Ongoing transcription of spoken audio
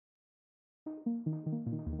Yo,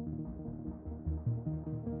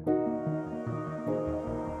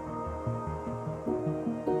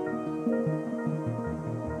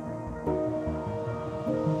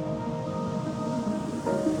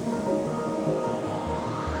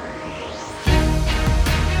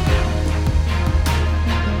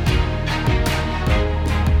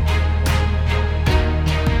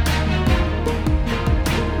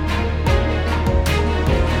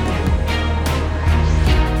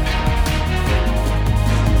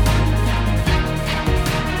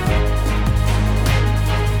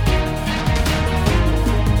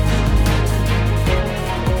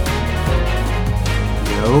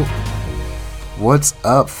 what's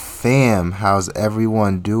up, fam? How's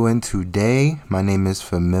everyone doing today? My name is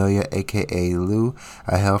Familia, aka Lou.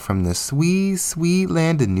 I hail from the sweet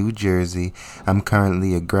land of New Jersey. I'm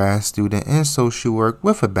currently a grad student in social work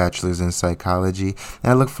with a bachelor's in psychology,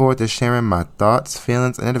 and I look forward to sharing my thoughts,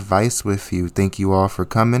 feelings, and advice with you. Thank you all for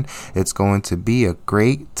coming. It's going to be a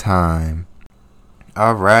great time.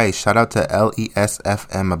 Alright, shout out to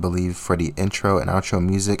LESFM, I believe, for the intro and outro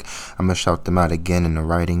music. I'm going to shout them out again in the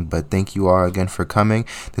writing, but thank you all again for coming.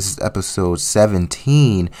 This is episode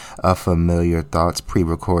 17 of Familiar Thoughts,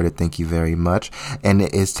 pre-recorded, thank you very much. And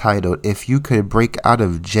it is titled, If You Could Break Out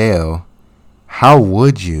of Jail, How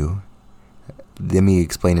Would You? Let me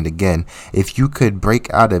explain it again. If you could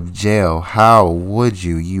break out of jail, how would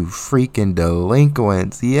you? You freaking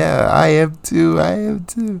delinquents. Yeah, I am too.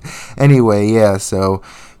 Anyway,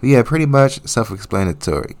 pretty much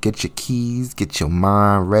self-explanatory. Get your keys, get your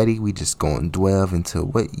mind ready. We just gonna delve into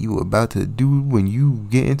what you about to do when you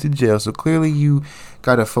get into jail. So clearly you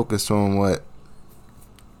gotta focus on what,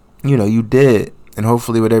 you did. And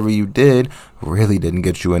hopefully whatever you did really didn't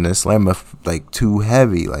get you in a slammer like too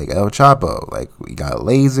heavy, like El Chapo. Like, you got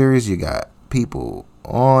lasers, you got people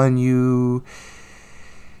on you.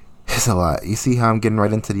 It's a lot. You see how I'm getting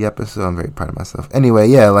right into the episode? I'm very proud of myself. Anyway,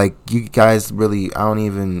 yeah, like, you guys really, I don't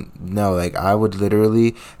even know. Like, I would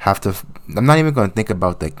literally have to, I'm not even going to think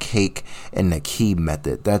about the cake and the key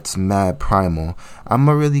method. That's mad primal. I'm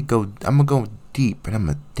going to go deep, and I'm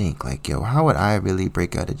gonna think like, yo, how would I really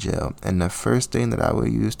break out of jail? And the first thing that I would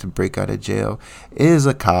use to break out of jail is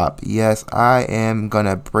a cop. Yes, I am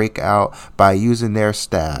gonna break out by using their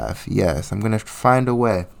staff. Yes, I'm gonna find a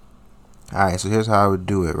way. Alright, so here's how I would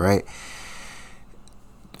do it, right?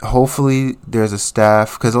 Hopefully there's a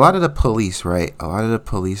staff, because a lot of the police right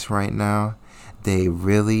now, they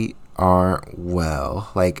really aren't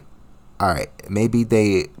well. Like, alright, maybe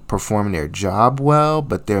they perform their job well,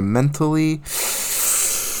 but they're mentally,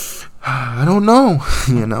 I don't know.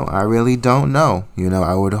 I really don't know.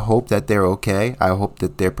 I would hope that they're okay. I hope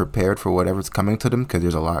that they're prepared for whatever's coming to them, because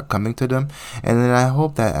there's a lot coming to them. And then I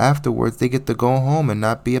hope that afterwards they get to go home and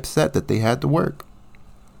not be upset that they had to work.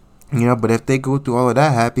 But if they go through all of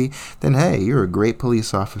that happy, then hey, you're a great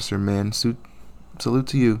police officer, man. Salute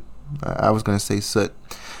to you. I was going to say soot.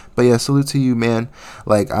 But yeah, salute to you, man.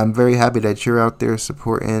 Like, I'm very happy that you're out there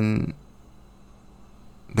supporting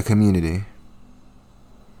the community,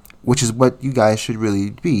 which is what you guys should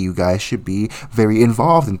really be. You guys should be very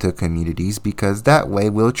involved into communities, because that way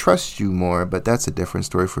we'll trust you more. But that's a different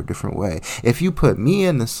story for a different way. If you put me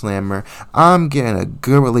in the slammer, I'm getting a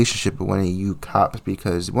good relationship with one of you cops,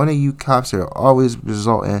 because one of you cops are always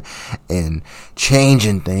resulting in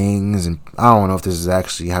changing things. And I don't know if this is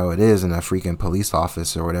actually how it is in a freaking police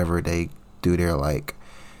office or whatever they do their, like,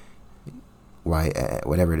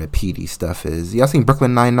 whatever the PD stuff is. Y'all seen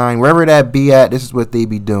Brooklyn Nine-Nine? Wherever that be at, this is what they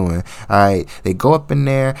be doing. Alright, they go up in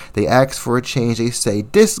there, they ask for a change, they say,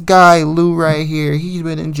 this guy Lou right here, he's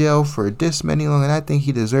been in jail for this many long, and I think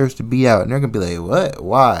he deserves to be out. And they're gonna be like, what?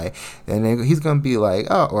 Why? And then he's gonna be like,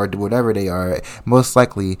 oh, or whatever they are. Most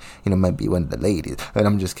likely, might be one of the ladies, but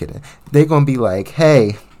I'm just kidding. They're gonna be like,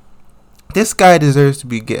 hey, this guy deserves to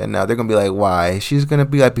be getting out. They're going to be like, why? She's going to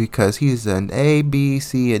be like, because he's an A, B,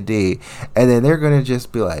 C, and D. And then they're going to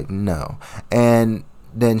just be like, no. And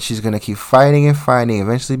then she's going to keep fighting and fighting,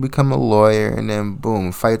 eventually become a lawyer, and then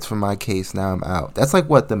boom, fights for my case. Now I'm out. That's like,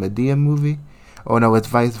 what, the Medea movie? Oh, no, it's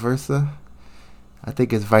vice versa? I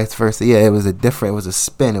think it's vice versa. Yeah, it was a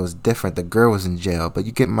spin. It was different. The girl was in jail. But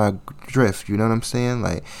you get my drift. You know what I'm saying?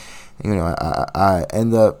 Like, I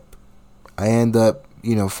end up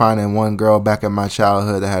finding one girl back in my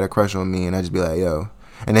childhood that had a crush on me, and I just be like, yo.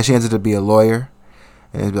 And then she ends up to be a lawyer,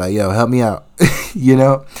 and it'd be like, yo, help me out.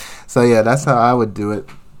 So yeah, that's how I would do it.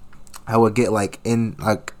 I would get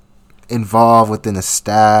involved within the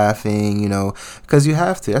staffing, because you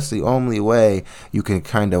have to. That's the only way you can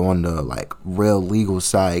kind of, on the real legal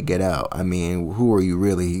side, get out. I mean, who are you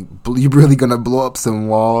really? You really gonna blow up some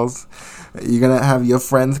walls? You're gonna have your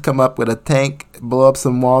friends come up with a tank, blow up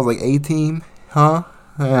some walls like A-Team? Huh?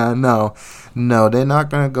 Yeah, no, they're not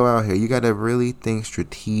gonna go out here. You gotta really think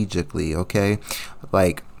strategically, okay?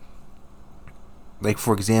 Like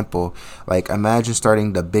for example, like imagine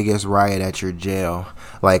starting the biggest riot at your jail.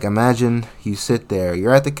 Like imagine you sit there,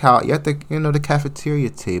 you're at the the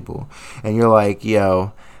cafeteria table, and you're like,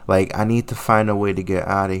 yo, like I need to find a way to get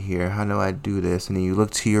out of here. How do I do this? And then you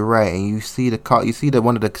look to your right and you see that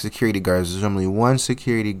one of the security guards. There's only one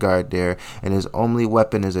security guard there, and his only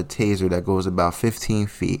weapon is a taser that goes about 15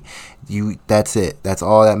 feet. That's it. That's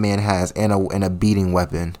all that man has, and a beating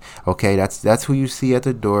weapon. Okay, that's who you see at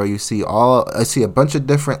the door. I see a bunch of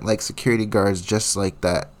different like security guards just like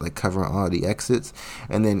that, like covering all the exits,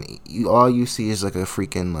 and then all you see is like a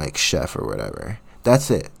freaking like chef or whatever.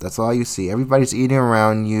 That's it. That's all you see. Everybody's eating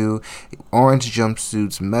around you. Orange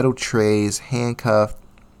jumpsuits, metal trays, handcuffed.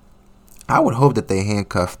 I would hope that they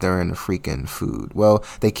handcuff during the freaking food. Well,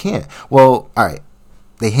 they can't. Well, all right.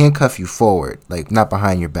 They handcuff you forward, like not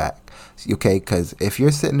behind your back. Okay? Because if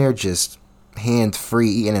you're sitting there just hands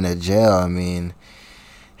free eating in a jail, I mean,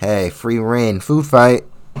 hey, free reign, food fight.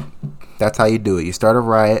 That's how you do it. You start a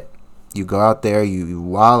riot. You go out there. You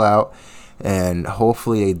wild out. And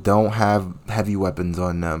hopefully they don't have heavy weapons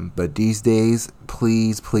on them. But these days,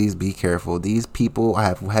 please be careful. These people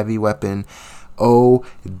have heavy weapon.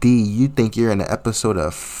 OD. You think you're in an episode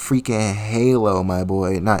of freaking Halo, my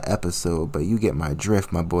boy. Not episode, but you get my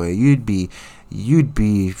drift, my boy. You'd be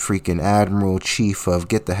freaking Admiral Chief of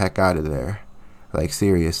get the heck out of there. Like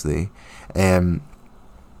seriously. And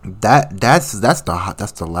that's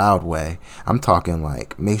the loud way. I'm talking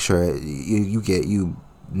like make sure you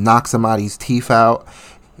knock somebody's teeth out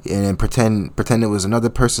and then pretend it was another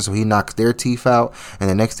person, so he knocks their teeth out, and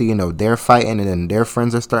the next thing you know they're fighting, and then their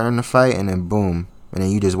friends are starting to fight, and then boom, and then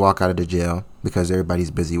you just walk out of the jail because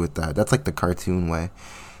everybody's busy with that. That's like the cartoon way.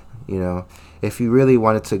 If you really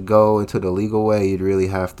wanted to go into the legal way, you'd really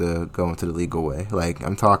have to go into the legal way. Like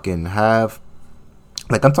I'm talking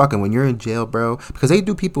when you're in jail, bro, because they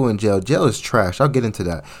do people in jail. Jail is trash. I'll get into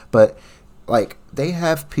that. But like they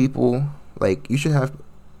have people, like you should have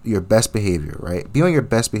your best behavior, right? Be on your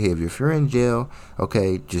best behavior. If you're in jail,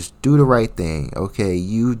 okay, just do the right thing. Okay,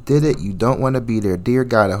 you did it. You don't want to be there. Dear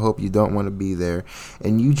God, I hope you don't want to be there.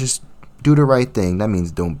 And you just do the right thing. That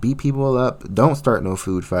means don't beat people up. Don't start no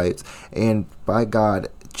food fights. And by God,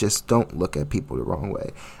 just don't look at people the wrong way.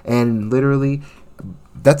 And literally,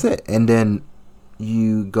 that's it. And then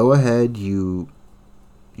you go ahead, you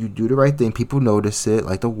do the right thing. People notice it,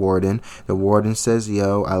 like the warden. The warden says,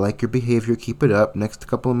 yo, I like your behavior. Keep it up. Next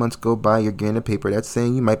couple of months go by, you're getting a paper that's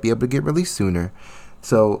saying you might be able to get released sooner.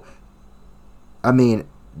 So, I mean,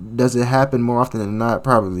 does it happen more often than not?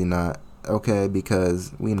 Probably not. Okay,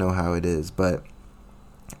 because we know how it is. But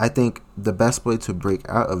I think the best way to break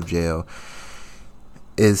out of jail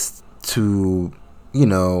is to,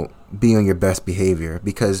 be on your best behavior.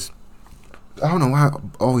 Because I don't know why I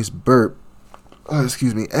always burp.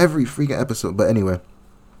 Excuse me, every freaking episode. But anyway,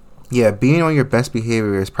 yeah, being on your best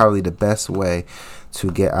behavior is probably the best way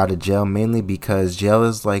to get out of jail. Mainly because jail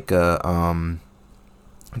is like a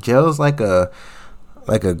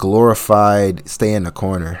glorified stay in the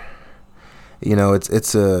corner.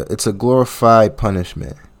 It's a glorified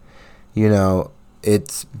punishment.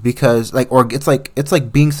 It's because it's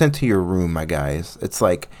like being sent to your room, my guys. It's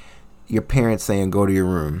like your parents saying go to your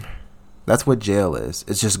room. That's what jail is.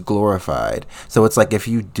 It's just glorified. So it's like if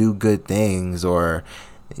you do good things or,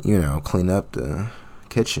 clean up the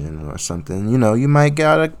kitchen or something, you might get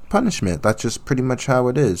out a punishment. That's just pretty much how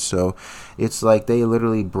it is. So it's like they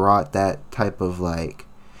literally brought that type of like,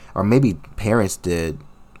 or maybe parents did,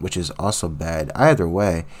 which is also bad. Either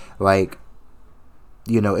way, like,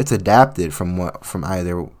 it's adapted from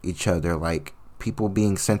either each other. Like, people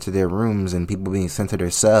being sent to their rooms and people being sent to their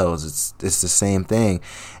cells, it's the same thing.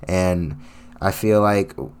 And I feel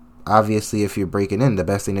like obviously if you're breaking in, the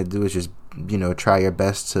best thing to do is just try your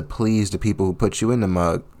best to please the people who put you in the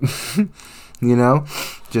mug.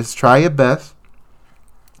 Just try your best,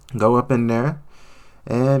 go up in there,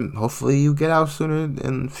 and hopefully you get out sooner,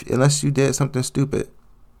 and unless you did something stupid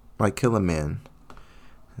like kill a man,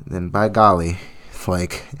 then by golly,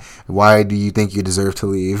 like, why do you think you deserve to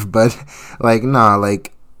leave? But like, nah,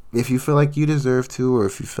 like, if you feel like you deserve to, or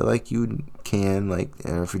if you feel like you can, like,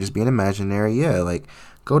 or if you're just being imaginary, yeah, like,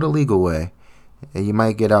 go the legal way, and you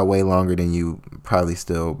might get out way longer than you probably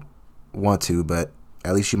still want to, but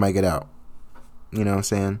at least you might get out. You know what I'm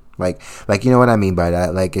saying? Like, you know what I mean by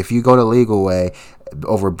that? Like, if you go the legal way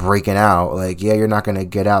over breaking out, like, yeah, you're not gonna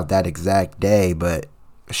get out that exact day, but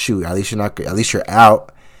shoot, at least you're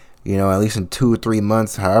out. At least in 2 or 3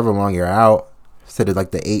 months, however long you're out, instead of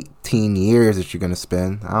like the 18 years that you're going to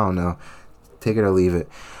spend. I don't know. Take it or leave it.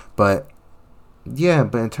 But yeah,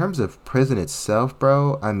 but in terms of prison itself,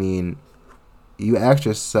 bro, I mean, you ask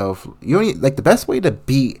yourself, you don't like the best way to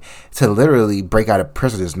literally break out of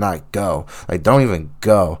prison is not go. Like, don't even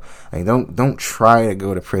go. Like, don't try to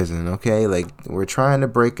go to prison, okay? Like, we're trying to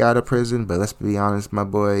break out of prison, but let's be honest, my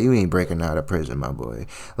boy, you ain't breaking out of prison, my boy.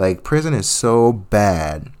 Like, prison is so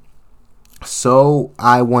bad. So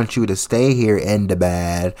I want you to stay here in the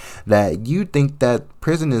bad that you think that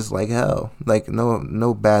prison is like hell. Like,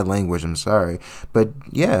 no bad language, I'm sorry. But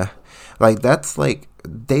yeah, like that's like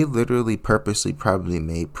they literally purposely probably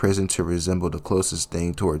made prison to resemble the closest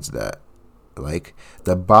thing towards that. Like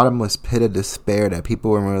the bottomless pit of despair that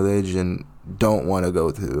people in religion don't want to go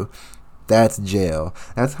to. That's jail.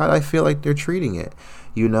 That's how I feel like they're treating it.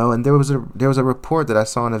 And there was a report that I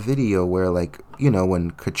saw in a video where, like,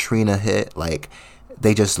 when Katrina hit, like,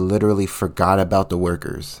 they just literally forgot about the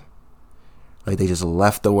workers. Like, they just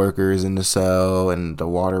left the workers in the cell, and the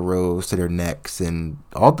water rose to their necks, and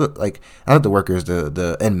all the, like, not the workers,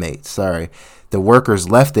 the inmates, sorry. The workers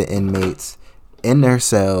left the inmates in their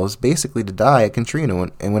cells, basically to die at Katrina,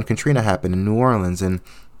 when Katrina happened in New Orleans, and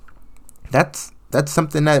that's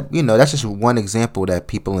something that, that's just one example that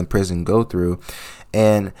people in prison go through.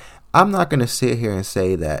 And I'm not going to sit here and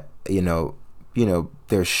say that,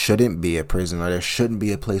 there shouldn't be a prison or there shouldn't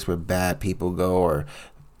be a place where bad people go, or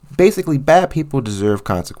basically bad people deserve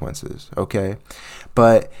consequences. Okay.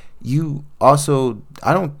 But I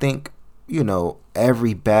don't think,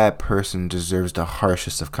 every bad person deserves the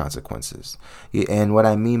harshest of consequences. And what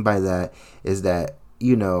I mean by that is that,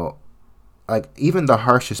 like, even the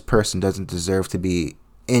harshest person doesn't deserve to be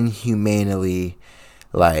inhumanely,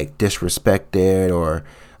 like, disrespected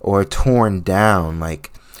or torn down.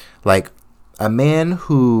 Like a man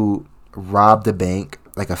who robbed a bank,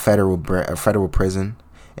 like a federal prison,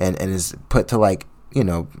 and is put to, like,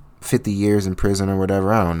 50 years in prison or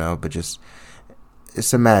whatever. I don't know, but just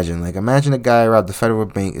imagine a guy who robbed the federal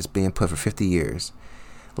bank is being put for 50 years.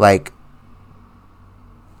 Like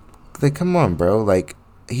come on, bro. Like,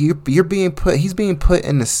 he's being put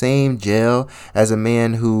in the same jail as a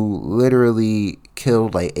man who literally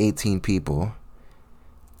killed like 18 people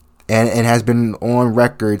and has been on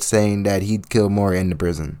record saying that he'd kill more in the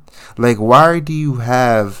prison. Like, why do you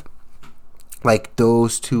have like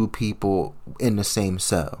those two people in the same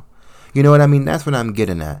cell? You know what I mean? That's what I'm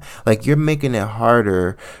getting at. Like, you're making it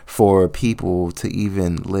harder for people to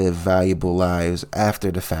even live valuable lives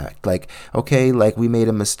after the fact. Like, okay, like, we made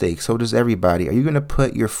a mistake. So does everybody. Are you going to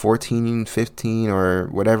put your 14, 15, or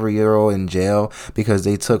whatever year old in jail because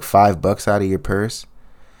they took $5 out of your purse?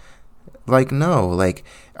 Like, no. Like,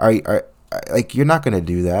 like, you're not going to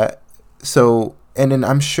do that. So, and then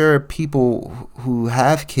I'm sure people who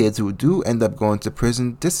have kids who do end up going to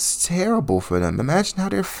prison, this is terrible for them. Imagine how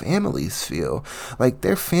their families feel. Like,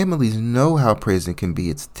 their families know how prison can be.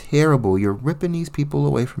 It's terrible. You're ripping these people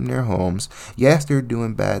away from their homes. Yes, they're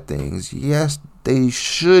doing bad things. Yes, they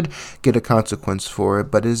should get a consequence for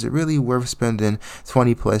it, but is it really worth spending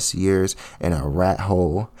 20 plus years in a rat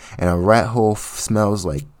hole? And a rat hole smells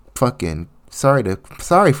like fucking...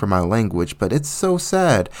 Sorry for my language, but it's so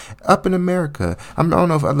sad. Up in America, I don't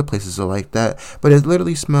know if other places are like that, but it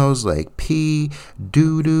literally smells like pee,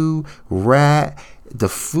 doo-doo, rat. The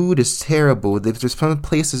food is terrible. There's some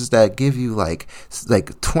places that give you like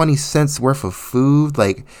 20 cents worth of food.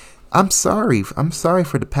 Like, I'm sorry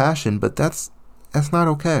for the passion, but that's not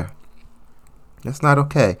okay. That's not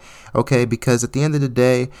okay. Okay, because at the end of the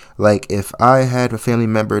day, like, if I had a family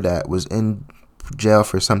member that was in jail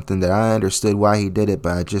for something that I understood why he did it,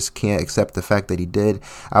 but I just can't accept the fact that he did,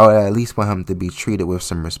 I would at least want him to be treated with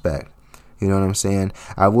some respect. You know what I'm saying?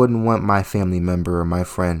 I wouldn't want my family member or my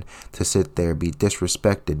friend to sit there, be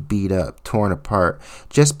disrespected, beat up, torn apart,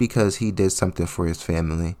 just because he did something for his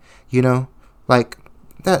family. Like,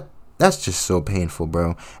 that's just so painful,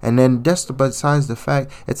 bro. And then just besides the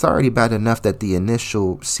fact, it's already bad enough that the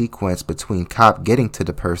initial sequence between cop getting to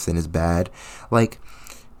the person is bad. Like,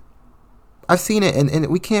 I've seen it, and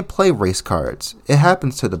we can't play race cards. It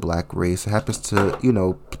happens to the black race. It happens to,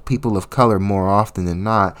 people of color more often than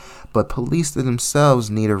not. But police themselves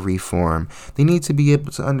need a reform. They need to be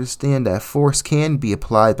able to understand that force can be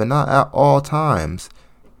applied, but not at all times.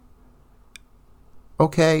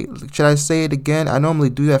 Okay, should I say it again? I normally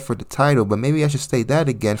do that for the title, but maybe I should say that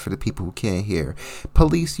again for the people who can't hear.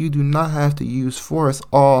 Police, you do not have to use force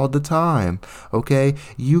all the time, okay?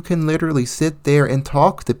 You can literally sit there and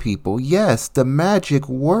talk to people. Yes, the magic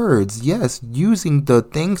words. Yes, using the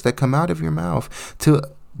things that come out of your mouth to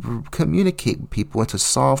communicate with people and to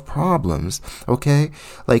solve problems, okay?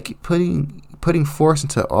 Like, putting force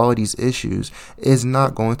into all of these issues is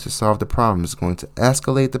not going to solve the problem. It's going to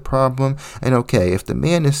escalate the problem. And okay, if the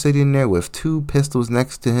man is sitting there with 2 pistols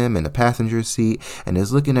next to him in the passenger seat and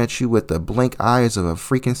is looking at you with the blank eyes of a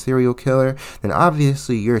freaking serial killer, then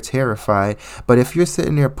obviously you're terrified. But if you're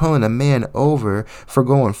sitting there pulling a man over for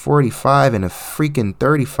going 45 and a freaking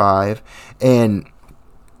 35 and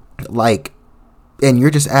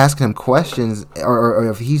you're just asking him questions, or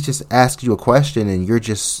if he's just asking you a question and you're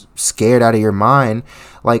just scared out of your mind,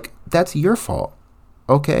 like, that's your fault,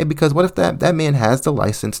 okay? Because what if that man has the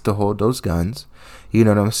license to hold those guns? You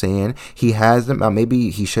know what I'm saying? He has them out.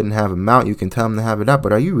 Maybe he shouldn't have them out. You can tell him to have it out.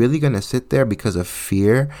 But are you really going to sit there because of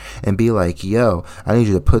fear and be like, yo, I need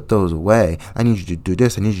you to put those away. I need you to do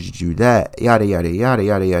this. I need you to do that. Yada, yada, yada,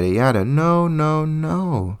 yada, yada, yada. No, no,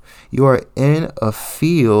 no. You are in a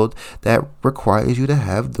field that requires you to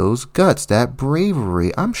have those guts, that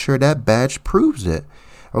bravery. I'm sure that badge proves it.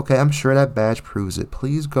 Okay, I'm sure that badge proves it.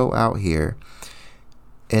 Please go out here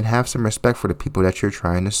and have some respect for the people that you're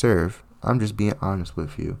trying to serve. I'm just being honest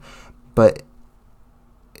with you. But,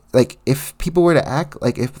 like, if people were to act,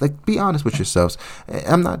 be honest with yourselves.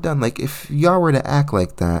 I'm not done. Like, if y'all were to act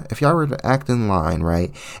like that, if y'all were to act in line,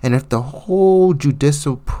 right? And if the whole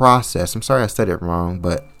judicial process, I'm sorry I said it wrong,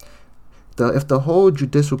 but if the whole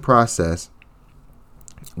judicial process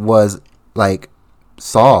was, like,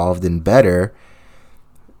 solved and better,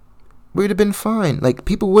 we'd have been fine. Like,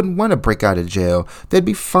 people wouldn't want to break out of jail. They'd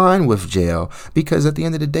be fine with jail because at the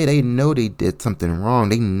end of the day, they know they did something wrong.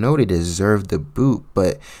 They know they deserve the boot,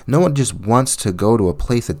 but no one just wants to go to a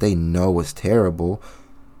place that they know is terrible.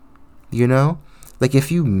 You know? Like,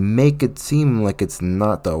 if you make it seem like it's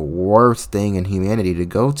not the worst thing in humanity to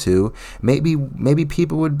go to, maybe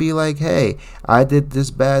people would be like, hey, I did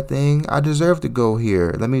this bad thing. I deserve to go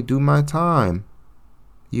here. Let me do my time.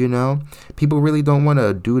 You know, people really don't want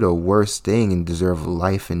to do the worst thing and deserve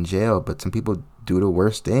life in jail. But some people do the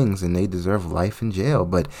worst things and they deserve life in jail.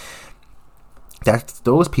 But that's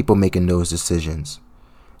those people making those decisions,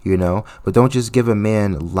 you know. But don't just give a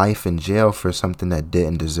man life in jail for something that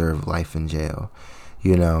didn't deserve life in jail,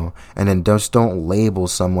 you know. And then don't label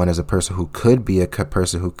someone as a person who could be a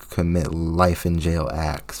person who could commit life in jail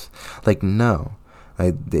acts. Like, no.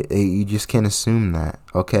 You just can't assume that,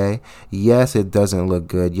 okay? Yes, it doesn't look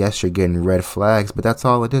good. Yes, you're getting red flags, but that's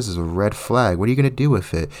all it is a red flag. What are you going to do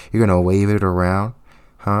with it? You're going to wave it around,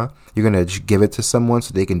 huh? You're going to give it to someone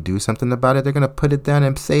so they can do something about it? They're going to put it down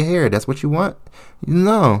and say, here, that's what you want?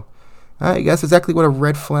 No. I guess exactly what a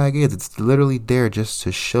red flag is. It's literally there just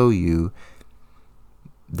to show you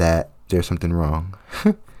that there's something wrong.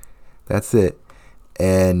 That's it.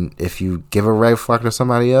 And if you give a red flag to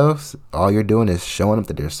somebody else, all you're doing is showing them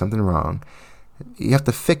that there's something wrong. You have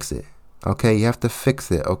to fix it, okay? You have to fix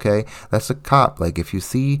it, okay? That's a cop. Like, if you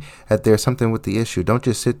see that there's something with the issue, don't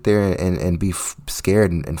just sit there and be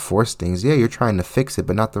scared and force things. Yeah, you're trying to fix it,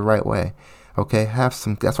 but not the right way, okay?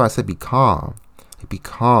 That's why I said be calm. Be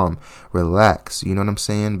calm, relax, you know what I'm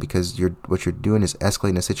saying? Because what you're doing is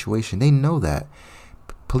escalating the situation. They know that.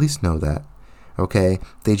 Police know that, okay?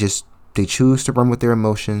 They choose to run with their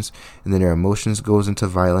emotions, and then their emotions goes into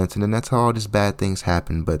violence, and then that's how all these bad things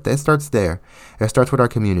happen. But that starts there. It starts with our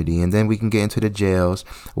community, and then we can get into the jails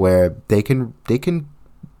where they can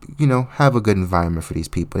you know, have a good environment for these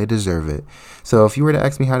people. They deserve it. So if you were to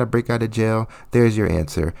ask me how to break out of jail, there's your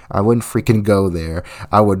answer. I wouldn't freaking go there.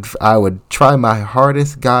 I would try my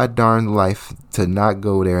hardest god-darn life to not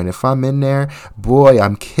go there. And if I'm in there, boy,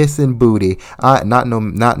 I'm kissing booty.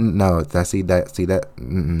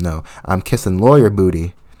 No. I'm kissing lawyer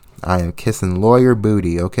booty. I am kissing lawyer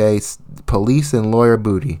booty, okay? Police and lawyer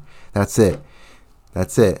booty. That's it.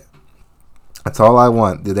 That's all I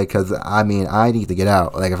want, because, I need to get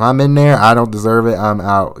out. Like, if I'm in there, I don't deserve it. I'm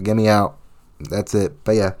out. Get me out. That's it.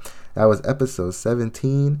 But, yeah, that was episode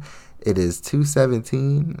 17. It is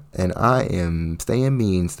 2:17, and I am staying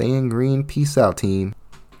mean, staying green. Peace out, team.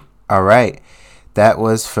 All right. That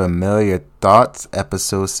was Familiar Thoughts,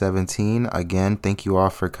 episode 17. Again, thank you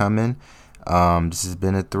all for coming. This has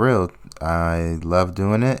been a thrill. I love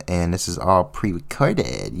doing it, and this is all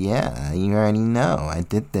pre-recorded. Yeah, you already know I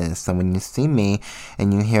did this. So when you see me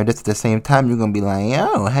and you hear this at the same time, you're gonna be like,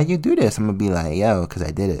 yo, how'd you do this? I'm gonna be like, yo, because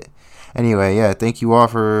I did it. Anyway, yeah, thank you all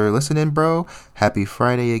for listening, bro. Happy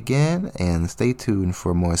Friday again, and stay tuned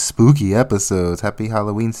for more spooky episodes. Happy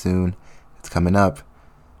Halloween soon. It's coming up.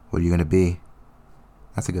 What are you gonna be?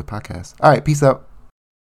 That's a good podcast. All right, peace out.